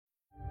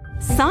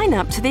Sign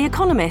up to The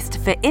Economist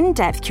for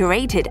in-depth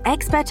curated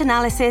expert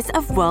analysis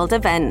of world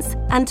events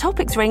and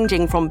topics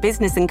ranging from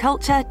business and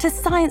culture to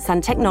science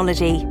and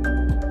technology.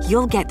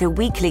 You'll get the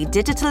weekly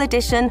digital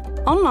edition,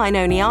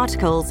 online-only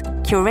articles,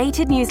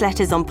 curated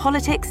newsletters on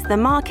politics, the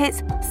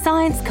markets,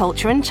 science,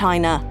 culture and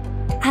China,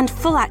 and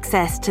full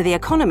access to The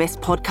Economist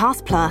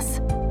Podcast Plus.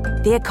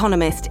 The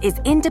Economist is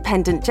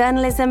independent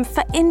journalism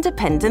for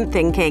independent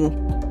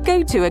thinking.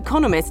 Go to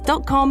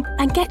economist.com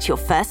and get your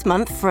first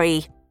month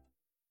free.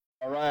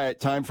 All right,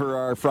 time for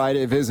our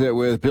Friday visit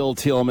with Bill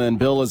Thielman.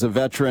 Bill is a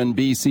veteran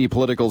BC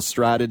political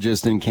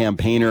strategist and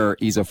campaigner.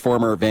 He's a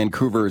former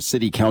Vancouver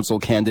City Council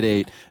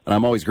candidate, and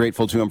I'm always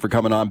grateful to him for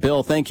coming on.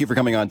 Bill, thank you for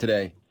coming on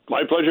today.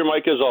 My pleasure,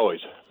 Mike, as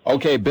always.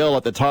 Okay, Bill,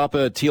 at the top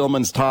of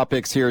Thielman's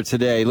topics here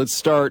today, let's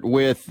start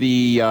with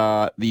the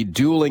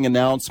dueling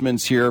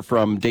announcements here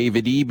from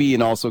David Eby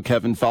and also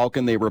Kevin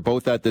Falcon. They were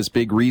both at this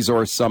big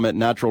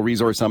natural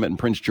resource summit in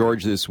Prince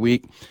George this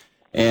week.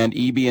 And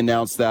Eby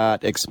announced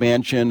that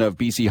expansion of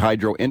BC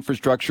hydro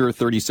infrastructure,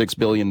 $36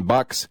 billion.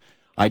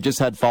 I just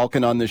had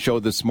Falcon on the show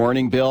this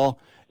morning, Bill,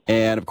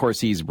 and of course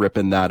he's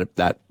ripping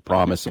that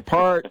promise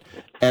apart.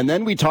 And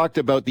then we talked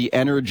about the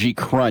energy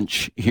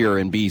crunch here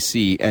in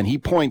BC, and he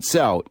points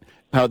out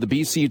how the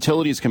BC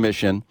Utilities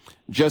Commission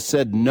just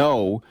said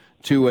no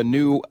to a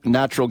new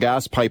natural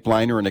gas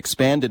pipeline or an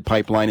expanded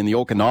pipeline in the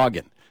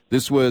Okanagan.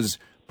 This was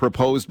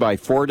proposed by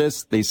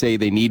Fortis. They say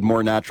they need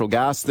more natural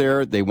gas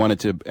there. They wanted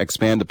to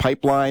expand the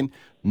pipeline.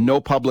 No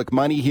public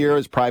money here.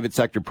 It's private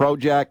sector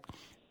project.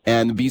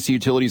 And the BC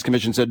Utilities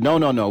Commission said, no,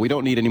 we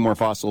don't need any more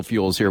fossil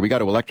fuels here. We got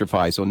to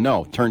electrify. So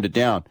no, turned it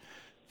down.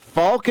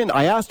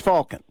 I asked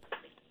Falcon,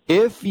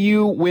 if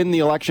you win the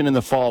election in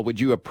the fall,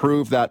 would you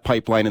approve that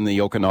pipeline in the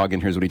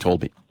Okanagan? Here's what he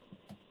told me.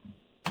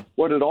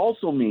 What it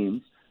also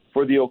means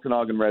for the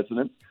Okanagan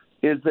residents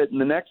is that in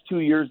the next 2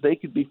 years, they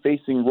could be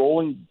facing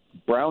rolling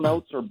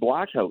brownouts or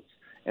blackouts.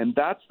 And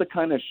that's the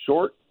kind of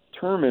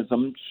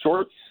short-termism,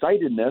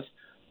 short-sightedness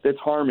that's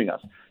harming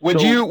us.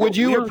 Would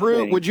you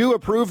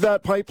approve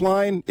that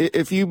pipeline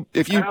if you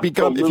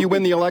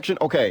win the election?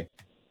 Okay.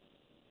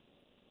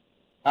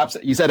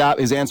 You said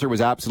his answer was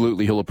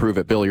absolutely. He'll approve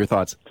it. Bill, your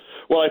thoughts?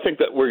 Well, I think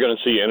that we're going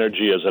to see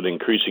energy as an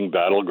increasing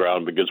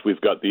battleground because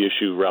we've got the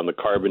issue around the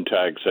carbon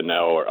tax and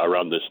now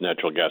around this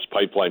natural gas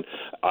pipeline.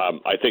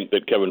 I think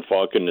that Kevin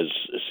Falcon is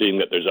seeing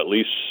that there's at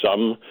least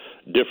some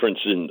difference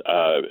in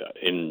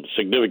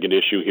significant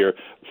issue here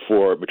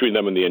between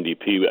them and the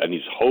NDP, and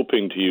he's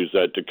hoping to use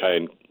that to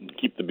kind of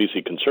keep the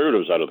BC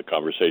Conservatives out of the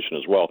conversation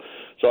as well.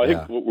 So I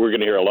think we're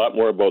going to hear a lot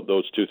more about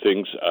those two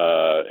things,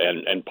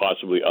 and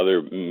possibly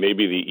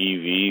maybe the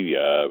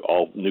EV,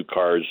 all new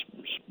cars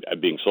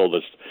being sold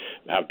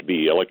have to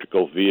be electric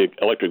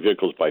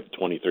vehicles by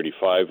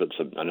 2035. It's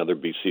another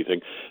BC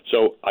thing.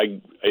 So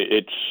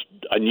it's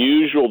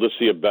unusual to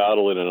see a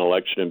battle in an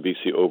election in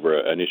BC over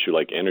an issue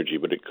like energy,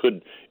 but it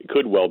could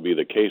well be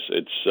the case.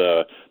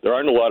 There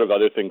aren't a lot of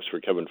other things for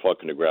Kevin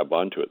Falcon to grab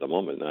onto at the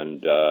moment,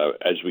 and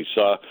as we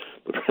saw,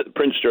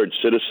 Prince George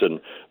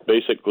Citizen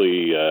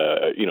basically,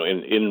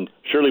 in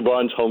Shirley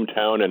Bond's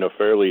hometown in a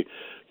fairly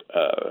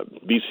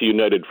BC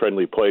United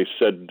friendly place,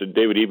 said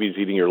David Eby's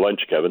eating your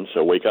lunch, Kevin,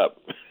 so wake up.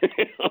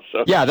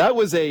 Yeah, that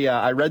was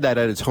I read that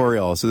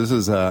editorial. So this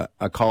was a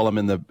column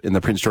in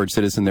the Prince George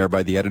Citizen there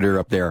by the editor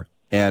up there,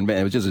 and man,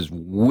 it was just this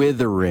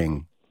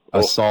withering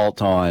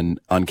assault on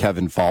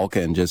Kevin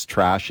Falcon, just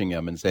trashing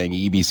him and saying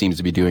Eby seems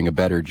to be doing a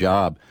better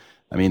job.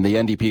 I mean, the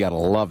NDP got to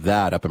love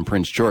that up in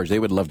Prince George. They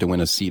would love to win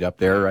a seat up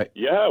there, right?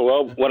 Yeah,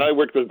 well, when I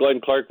worked with Glenn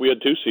Clark, we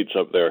had 2 seats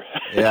up there.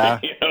 Yeah,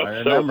 I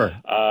remember.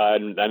 So,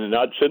 and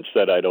not since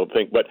then, I don't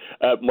think. But,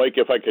 Mike,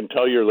 if I can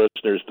tell your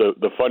listeners,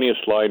 the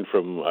funniest line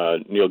from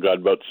Neil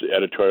Godbout's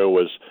editorial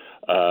was,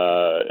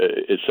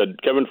 it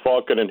said, Kevin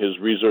Falcon and his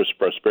resource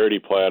prosperity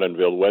plan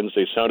unveiled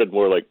Wednesday sounded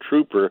more like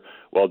Trooper,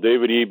 while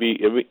David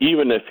Eby,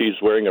 even if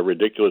he's wearing a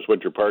ridiculous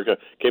winter parka,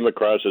 came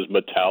across as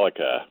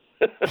Metallica.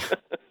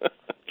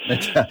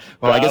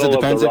 Well, I guess it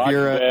depends if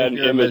you're a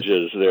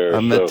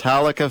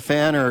Metallica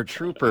fan or a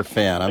Trooper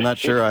fan. I'm not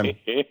sure. I'm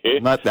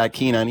not that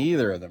keen on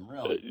either of them,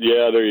 really.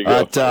 Yeah, there you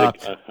go.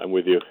 But, I'm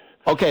with you.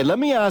 Okay, let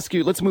me ask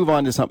you, let's move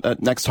on to some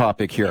next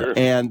topic here, sure.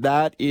 And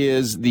that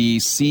is the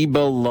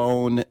CEBA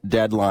loan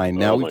deadline.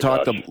 Now, we've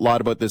talked a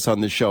lot about this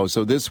on the show.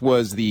 So this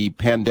was the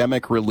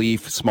pandemic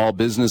relief small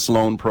business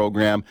loan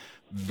program.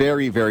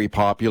 Very, very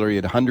popular. You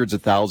had hundreds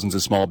of thousands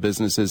of small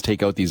businesses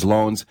take out these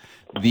loans.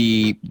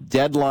 The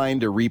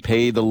deadline to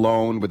repay the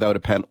loan without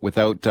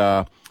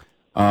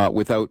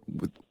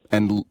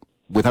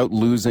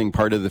losing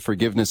part of the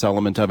forgiveness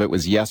element of it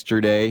was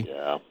yesterday.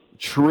 Yeah.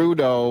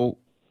 Trudeau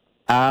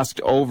asked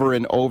over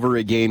and over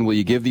again, will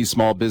you give these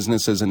small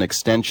businesses an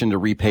extension to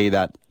repay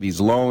these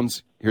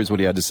loans? Here's what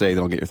he had to say,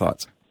 then I'll get your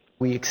thoughts.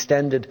 We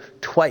extended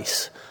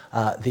twice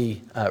the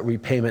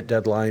repayment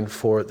deadline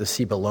for the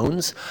CEBA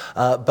loans,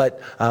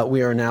 but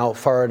we are now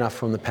far enough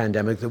from the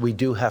pandemic that we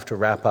do have to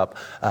wrap up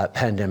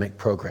pandemic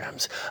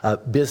programs.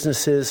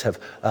 Businesses have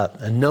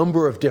a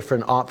number of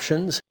different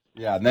options.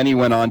 Yeah, and then he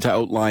went on to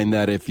outline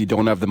that if you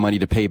don't have the money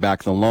to pay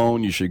back the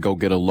loan, you should go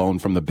get a loan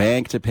from the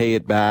bank to pay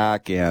it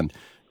back. And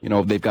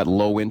they've got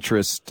low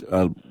interest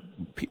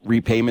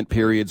repayment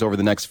periods over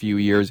the next few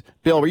years.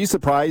 Bill, were you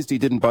surprised he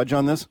didn't budge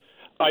on this?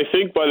 I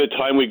think by the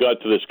time we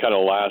got to this kind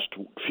of last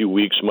few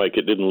weeks, Mike,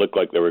 it didn't look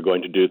like they were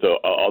going to do so.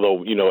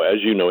 Although,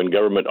 as you know, in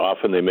government,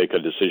 often they make a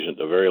decision at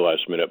the very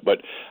last minute.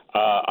 But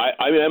I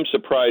am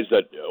surprised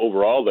that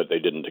overall that they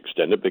didn't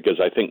extend it,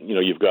 because I think,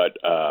 you've got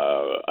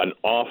an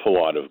awful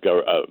lot of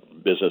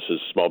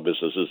businesses, small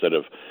businesses that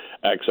have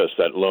accessed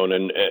that loan.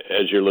 And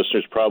as your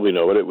listeners probably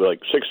know, it was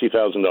like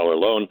 $60,000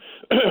 loan,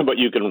 but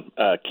you can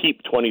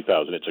keep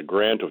 $20,000. It's a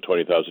grant of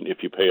 $20,000 if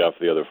you pay off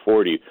the other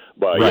 $40,000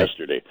 by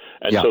yesterday.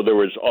 And so there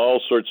was all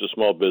sorts of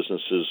small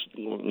businesses,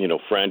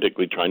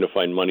 frantically trying to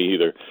find money,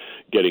 either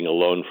getting a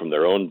loan from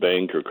their own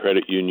bank or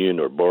credit union,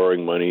 or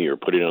borrowing money, or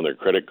putting it on their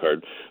credit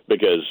card,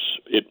 because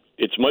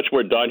it's much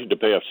more daunting to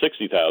pay off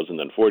 $60,000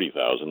 than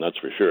 $40,000. That's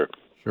for sure.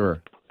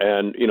 Sure.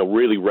 And,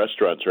 really,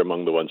 restaurants are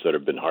among the ones that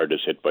have been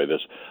hardest hit by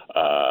this.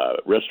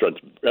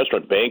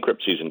 Restaurant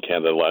bankruptcies in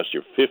Canada last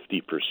year,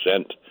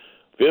 50%.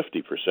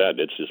 50%.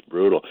 It's just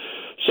brutal.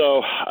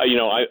 So,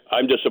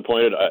 I'm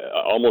disappointed.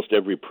 Almost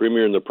every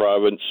premier in the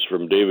province,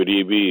 from David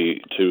Eby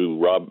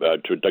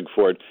to Doug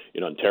Ford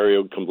in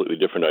Ontario, completely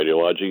different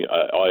ideology.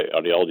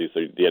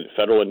 The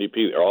federal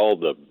NDP, all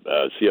the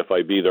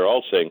CFIB, they're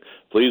all saying,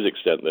 please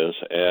extend this,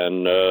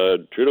 and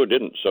Trudeau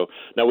didn't. So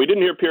now we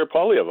didn't hear Pierre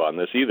Poilievre on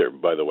this either,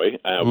 by the way.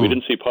 We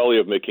didn't see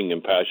Poilievre making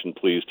impassioned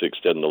pleas to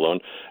extend the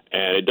loan,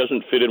 and it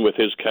doesn't fit in with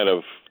his kind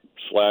of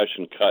slash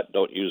and cut,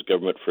 don't use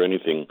government for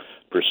anything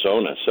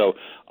persona. So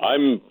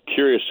I'm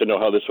curious to know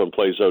how this one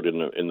plays out in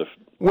the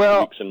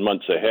weeks and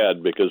months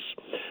ahead, because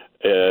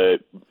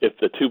if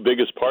the two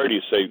biggest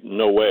parties say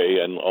no way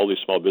and all these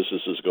small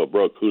businesses go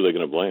broke, who are they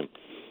going to blame?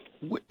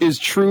 Is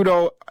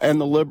Trudeau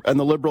and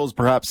the Liberals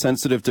perhaps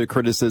sensitive to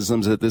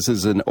criticisms that this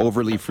is an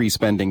overly free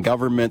spending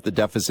government, the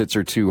deficits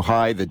are too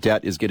high, the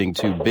debt is getting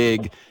too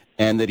big,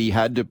 and that he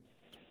had to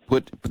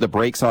put the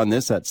brakes on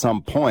this at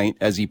some point?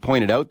 As he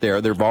pointed out there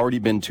have already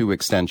been 2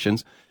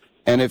 extensions.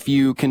 And if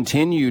you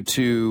continue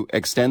to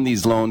extend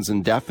these loans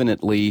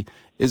indefinitely,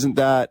 isn't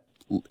that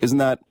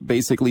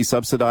basically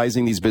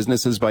subsidizing these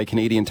businesses by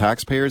Canadian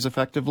taxpayers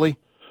effectively?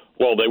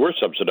 Well, they were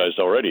subsidized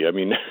already. I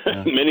mean,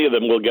 many of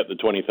them will get the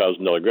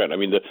 $20,000 grant. I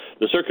mean,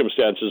 the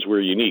circumstances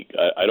were unique.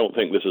 I don't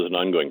think this is an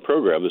ongoing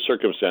program. The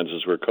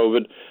circumstances were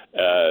COVID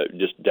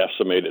just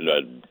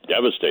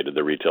devastated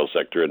the retail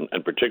sector, and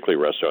particularly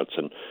restaurants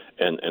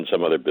and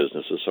some other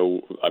businesses.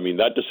 So, I mean,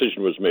 that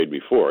decision was made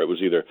before. It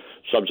was either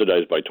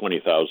subsidized by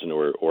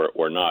 $20,000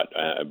 or not.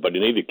 But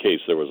in either case,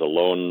 there was a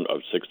loan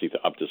of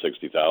up to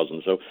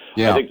 $60,000. So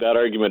I think that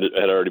argument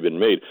had already been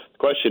made. The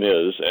question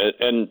is,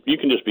 and you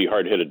can just be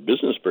hard-headed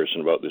business person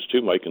about this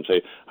too, Mike, and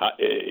say,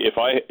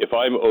 if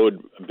I'm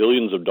owed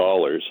billions of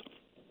dollars,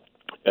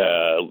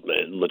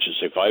 let's just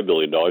say $5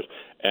 billion,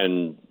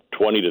 and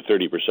 20 to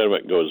 30% of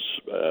it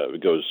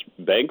goes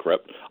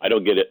bankrupt, I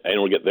don't get it. I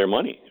don't get their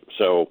money.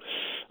 So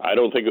I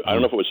don't know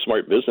if it was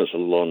smart business, let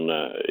alone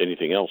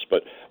anything else.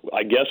 But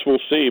I guess we'll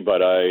see.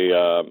 But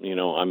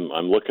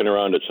I'm looking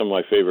around at some of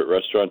my favorite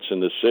restaurants in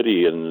the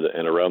city and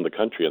around the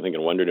country, I think,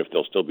 and wondering if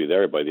they'll still be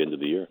there by the end of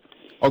the year.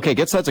 Okay,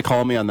 get set to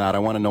call me on that. I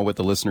want to know what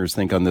the listeners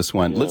think on this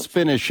one. Yeah. Let's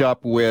finish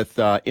up with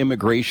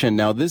immigration.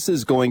 Now, this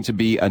is going to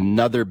be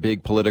another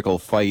big political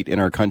fight in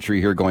our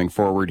country here going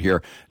forward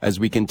here as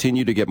we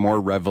continue to get more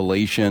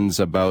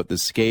revelations about the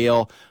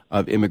scale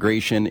of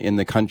immigration in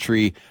the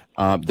country,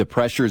 the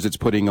pressures it's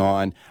putting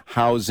on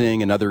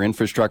housing and other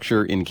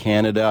infrastructure in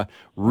Canada.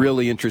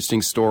 Really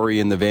interesting story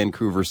in the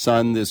Vancouver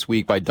Sun this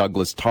week by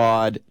Douglas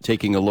Todd,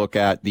 taking a look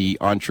at the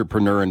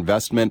entrepreneur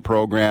investment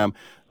program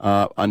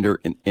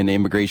in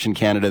Immigration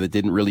Canada that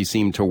didn't really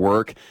seem to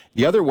work.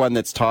 The other one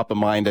that's top of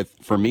mind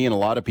for me and a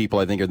lot of people,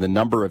 I think, are the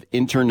number of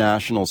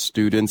international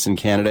students in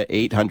Canada,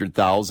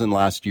 800,000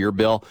 last year,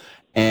 Bill,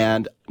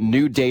 and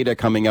new data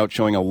coming out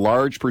showing a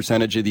large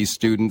percentage of these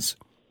students,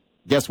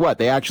 guess what?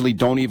 They actually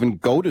don't even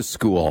go to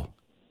school.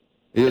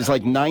 It was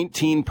like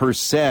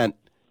 19%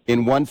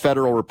 in one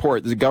federal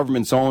report, the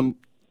government's own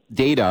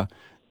data,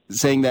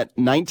 saying that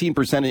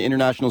 19% of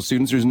international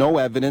students, there's no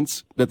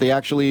evidence that they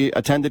actually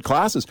attended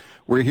classes.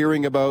 We're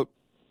hearing about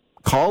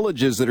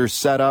colleges that are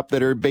set up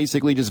that are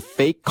basically just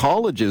fake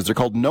colleges. They're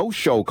called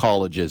no-show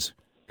colleges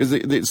because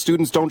the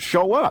students don't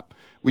show up.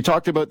 We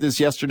talked about this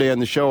yesterday on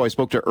the show. I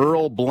spoke to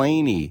Earl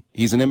Blaney.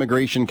 He's an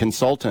immigration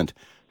consultant.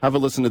 Have a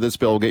listen to this,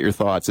 Bill. We'll get your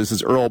thoughts. This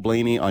is Earl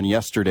Blaney on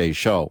yesterday's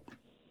show.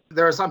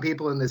 There are some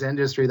people in this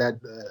industry that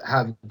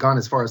have gone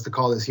as far as to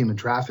call this human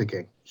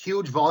trafficking.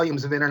 Huge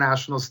volumes of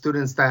international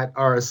students that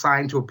are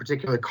assigned to a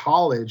particular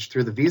college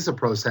through the visa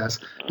process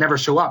never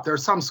show up. There are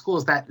some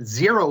schools that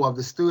 0 of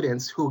the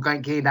students who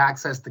gained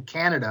access to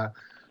Canada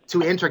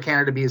to enter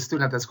Canada to be a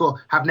student at that school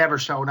have never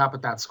shown up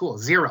at that school.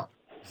 0.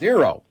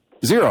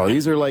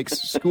 These are like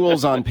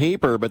schools on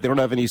paper, but they don't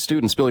have any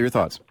students. Bill, your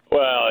thoughts?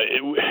 Well,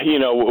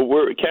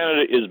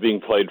 Canada is being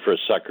played for a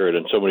sucker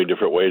in so many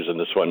different ways in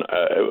this one.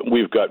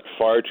 We've got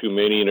far too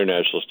many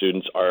international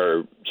students.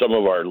 Some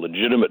of our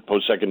legitimate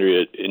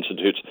post-secondary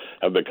institutes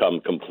have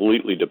become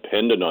completely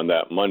dependent on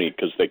that money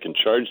because they can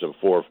charge them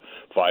 4 or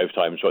 5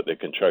 times what they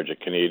can charge a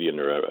Canadian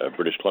or a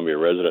British Columbia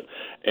resident.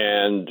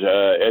 And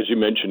as you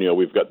mentioned,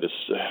 we've got this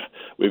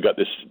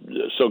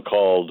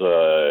so-called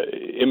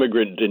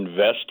immigrant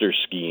investor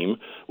scheme,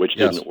 which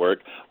didn't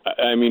work.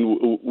 I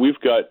mean, we've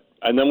got.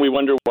 And then we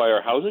wonder why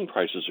our housing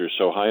prices are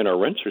so high and our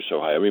rents are so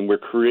high. I mean, we're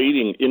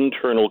creating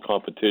internal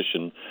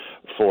competition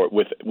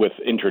with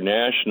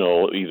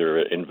international either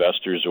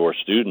investors or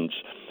students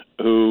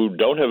who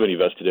don't have any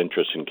vested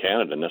interest in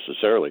Canada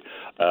necessarily.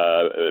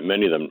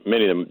 Many of them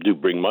do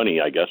bring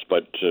money, I guess,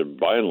 but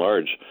by and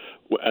large.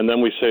 And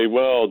then we say,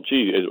 well,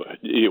 gee,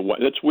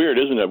 that's weird,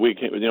 isn't it?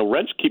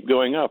 Rents keep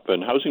going up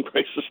and housing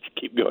prices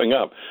keep going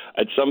up.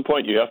 At some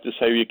point, you have to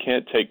say you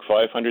can't take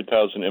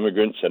 500,000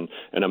 immigrants and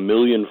 1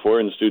 million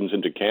foreign students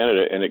into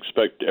Canada and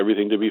expect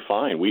everything to be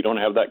fine. We don't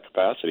have that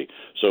capacity.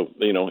 So,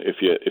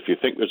 if you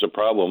think there's a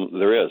problem,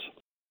 there is.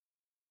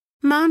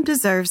 Mom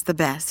deserves the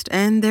best,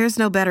 and there's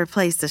no better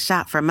place to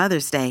shop for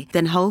Mother's Day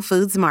than Whole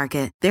Foods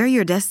Market. They're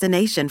your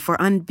destination for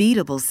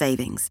unbeatable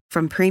savings,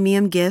 from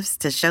premium gifts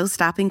to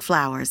show-stopping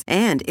flowers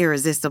and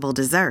irresistible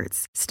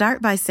desserts.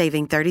 Start by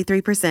saving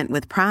 33%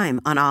 with Prime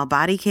on all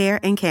body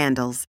care and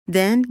candles.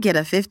 Then get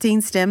a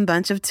 15-stem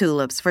bunch of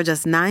tulips for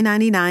just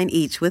 $9.99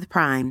 each with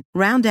Prime.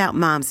 Round out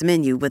Mom's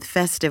menu with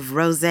festive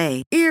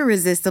rosé,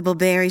 irresistible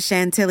berry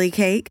chantilly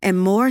cake,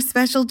 and more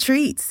special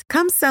treats.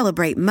 Come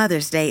celebrate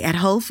Mother's Day at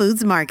Whole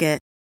Foods Market.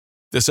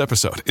 This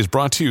episode is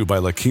brought to you by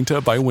La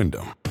Quinta by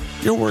Wyndham.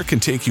 Your work can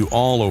take you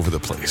all over the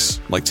place,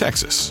 like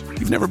Texas.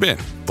 You've never been,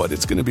 but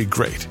it's going to be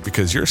great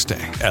because you're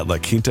staying at La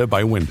Quinta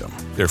by Wyndham.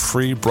 Their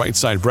free Bright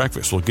Side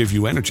breakfast will give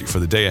you energy for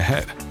the day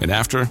ahead. And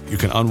after, you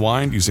can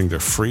unwind using their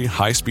free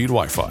high-speed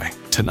Wi-Fi.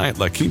 Tonight,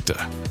 La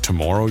Quinta.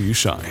 Tomorrow, you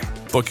shine.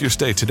 Book your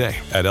stay today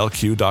at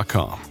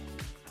lq.com.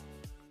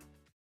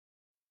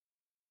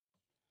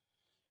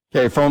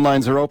 Okay, phone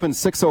lines are open.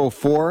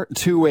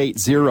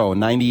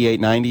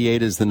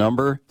 604-280-9898 is the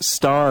number.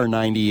 Star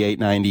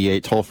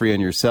 9898, toll free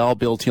on your cell.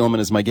 Bill Thielman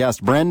is my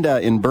guest.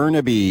 Brenda in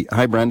Burnaby.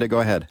 Hi, Brenda. Go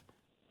ahead.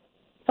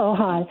 Oh,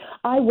 hi.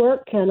 I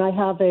work, and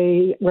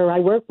where I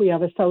work, we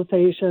have a South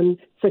Asian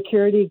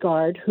security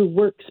guard who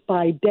works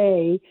by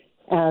day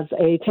as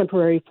a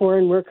temporary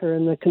foreign worker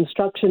in the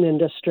construction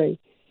industry.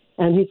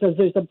 And he says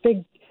there's a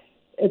big,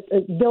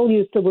 Bill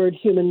used the word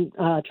human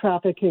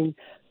trafficking.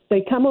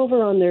 They come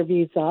over on their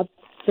visa.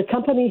 The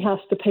company has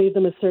to pay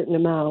them a certain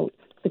amount.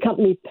 The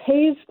company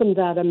pays them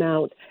that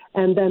amount,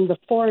 and then the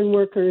foreign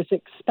worker is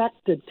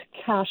expected to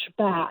cash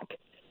back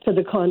to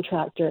the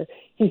contractor.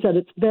 He said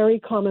it's very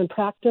common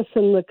practice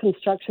in the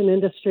construction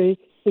industry.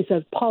 He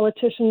says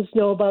politicians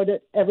know about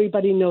it,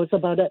 everybody knows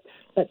about it,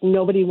 but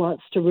nobody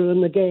wants to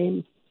ruin the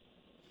game.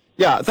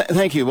 Yeah,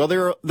 thank you. Well,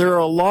 there are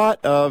a lot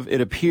of,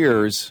 it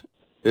appears,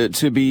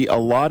 to be a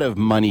lot of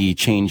money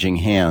changing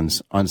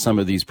hands on some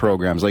of these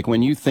programs. Like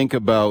when you think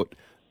about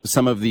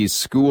some of these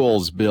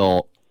schools,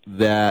 Bill,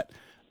 that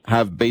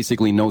have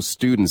basically no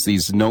students,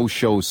 these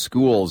no-show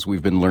schools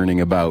we've been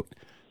learning about.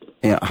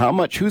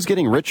 Who's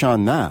getting rich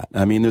on that?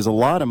 I mean, there's a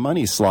lot of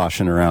money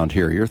sloshing around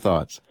here. Your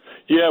thoughts?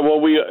 Yeah, well,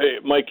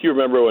 Mike, you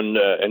remember when,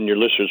 and your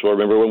listeners will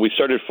remember, when we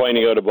started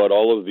finding out about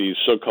all of these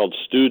so-called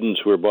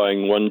students who were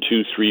buying $1,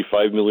 $2, $3,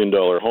 $5 million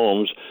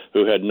homes,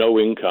 who had no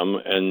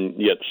income, and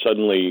yet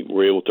suddenly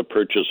were able to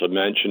purchase a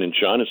mansion in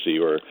Shaughnessy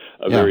or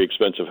a very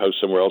expensive house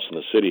somewhere else in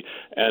the city.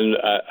 And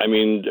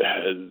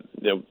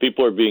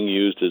people are being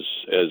used as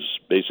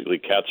basically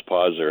cat's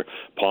paws or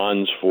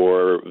pawns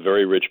for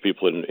very rich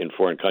people in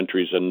foreign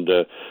countries and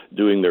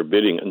doing their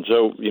bidding. And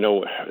so,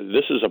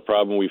 this is a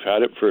problem. We've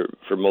had it for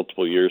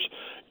multiple years.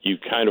 You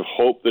kind of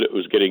hope that it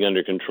was getting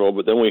under control,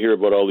 but then we hear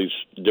about all these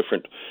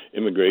different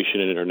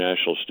immigration and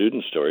international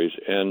student stories.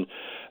 And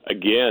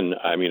again,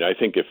 I mean, I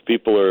think if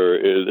people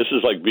this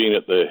is like being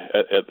at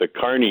the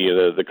carny.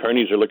 The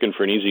carnies are looking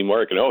for an easy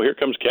mark, and here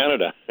comes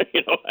Canada.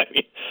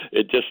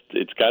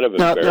 It's kind of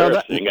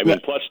embarrassing.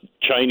 Plus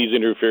Chinese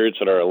interference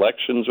in our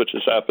elections, which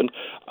has happened.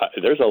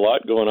 There's a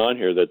lot going on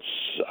here that's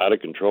out of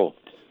control.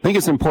 I think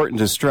it's important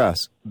to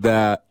stress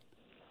that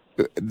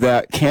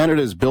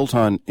Canada is built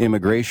on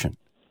immigration.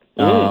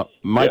 My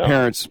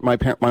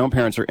own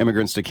parents are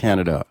immigrants to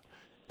Canada,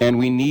 and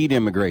we need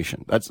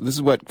immigration. This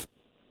is what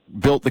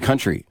built the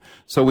country.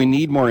 So we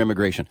need more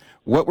immigration.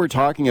 What we're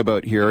talking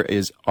about here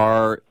is,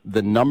 are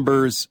the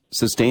numbers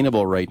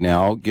sustainable right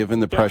now, given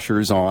the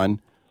pressures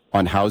on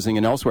housing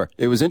and elsewhere?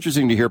 It was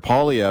interesting to hear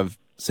Poilievre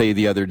say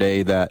the other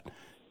day that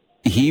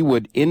he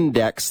would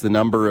index the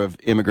number of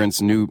immigrants,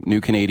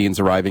 new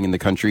Canadians arriving in the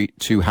country,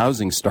 to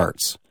housing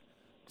starts.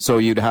 So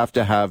you'd have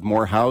to have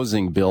more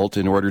housing built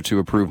in order to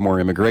approve more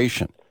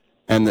immigration.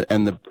 And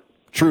the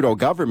Trudeau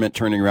government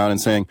turning around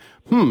and saying,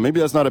 maybe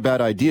that's not a bad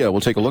idea.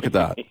 We'll take a look at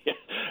that.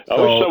 I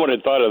wish someone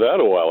had thought of that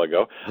a while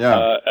ago.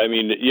 Yeah.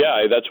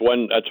 That's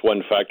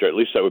one factor. At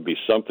least that would be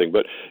something.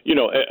 But,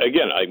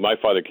 again, my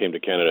father came to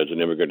Canada as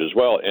an immigrant as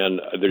well, and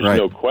there's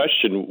no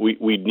question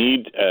we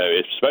need,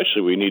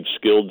 especially we need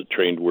skilled,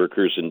 trained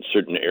workers in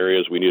certain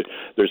areas.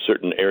 There's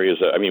certain areas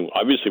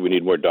obviously we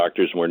need more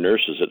doctors, more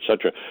nurses,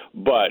 etc.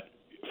 But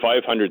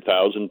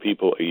 500,000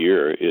 people a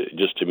year,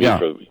 just to me,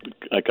 for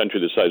a country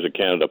the size of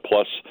Canada,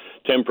 plus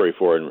temporary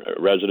foreign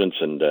residents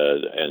and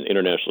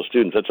international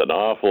students, that's an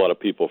awful lot of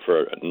people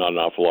for not an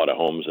awful lot of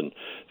homes and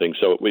things.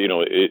 So,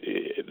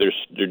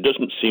 there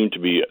doesn't seem to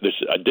be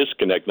there's a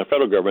disconnect. And the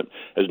federal government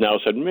has now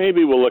said,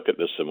 maybe we'll look at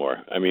this some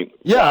more.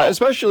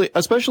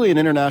 Especially an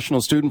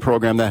international student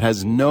program that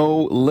has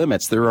no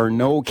limits. There are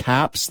no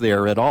caps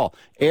there at all.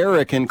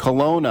 Eric in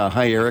Kelowna.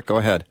 Hi, Eric. Go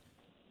ahead.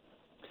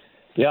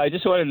 Yeah, I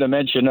just wanted to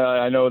mention,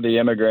 I know the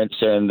immigrants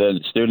and the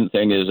student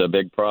thing is a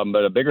big problem,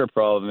 but a bigger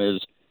problem is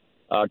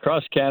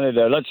across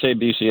Canada, let's say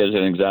BC as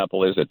an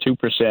example, is a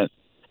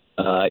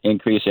 2%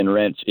 increase in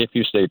rents if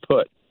you stay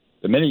put.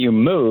 The minute you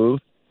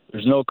move,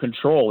 there's no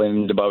control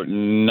in about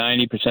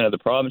 90% of the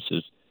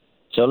provinces.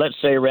 So let's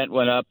say rent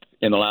went up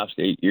in the last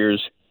 8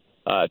 years,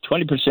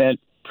 20%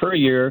 per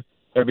year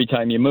every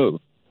time you move.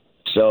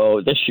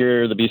 So this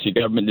year, the BC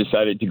government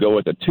decided to go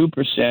with a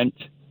 2%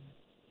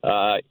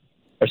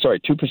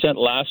 2%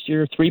 last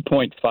year,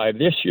 3.5%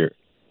 this year.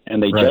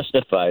 And they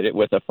justified it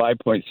with a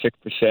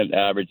 5.6%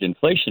 average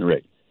inflation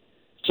rate.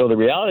 So the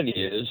reality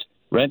is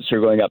rents are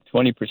going up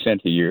 20%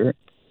 a year,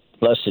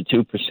 plus a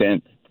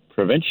 2%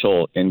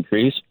 provincial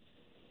increase.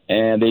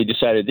 And they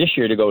decided this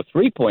year to go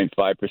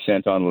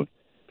 3.5% on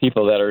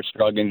people that are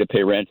struggling to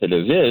pay rent as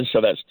is.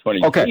 So that's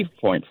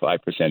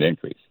 23.5%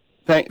 increase.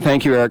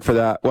 Thank you, Eric, for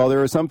that. Well,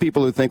 there are some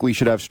people who think we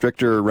should have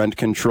stricter rent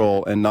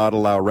control and not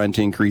allow rent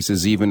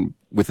increases even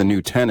with a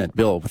new tenant.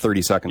 Bill,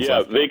 30 seconds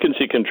left.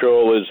 Vacancy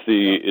control is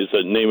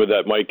the name of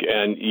that, Mike.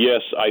 And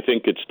yes, I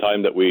think it's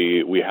time that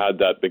we had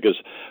that, because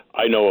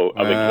I know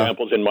of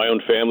examples in my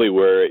own family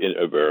where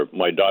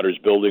my daughter's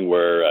building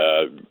where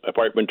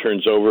apartment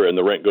turns over and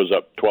the rent goes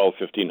up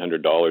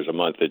 $1,200-$1,500 a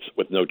month. It's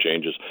with no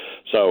changes.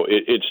 So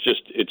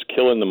it's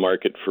killing the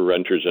market for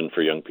renters and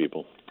for young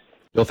people.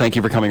 Bill, thank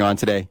you for coming on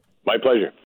today. My pleasure.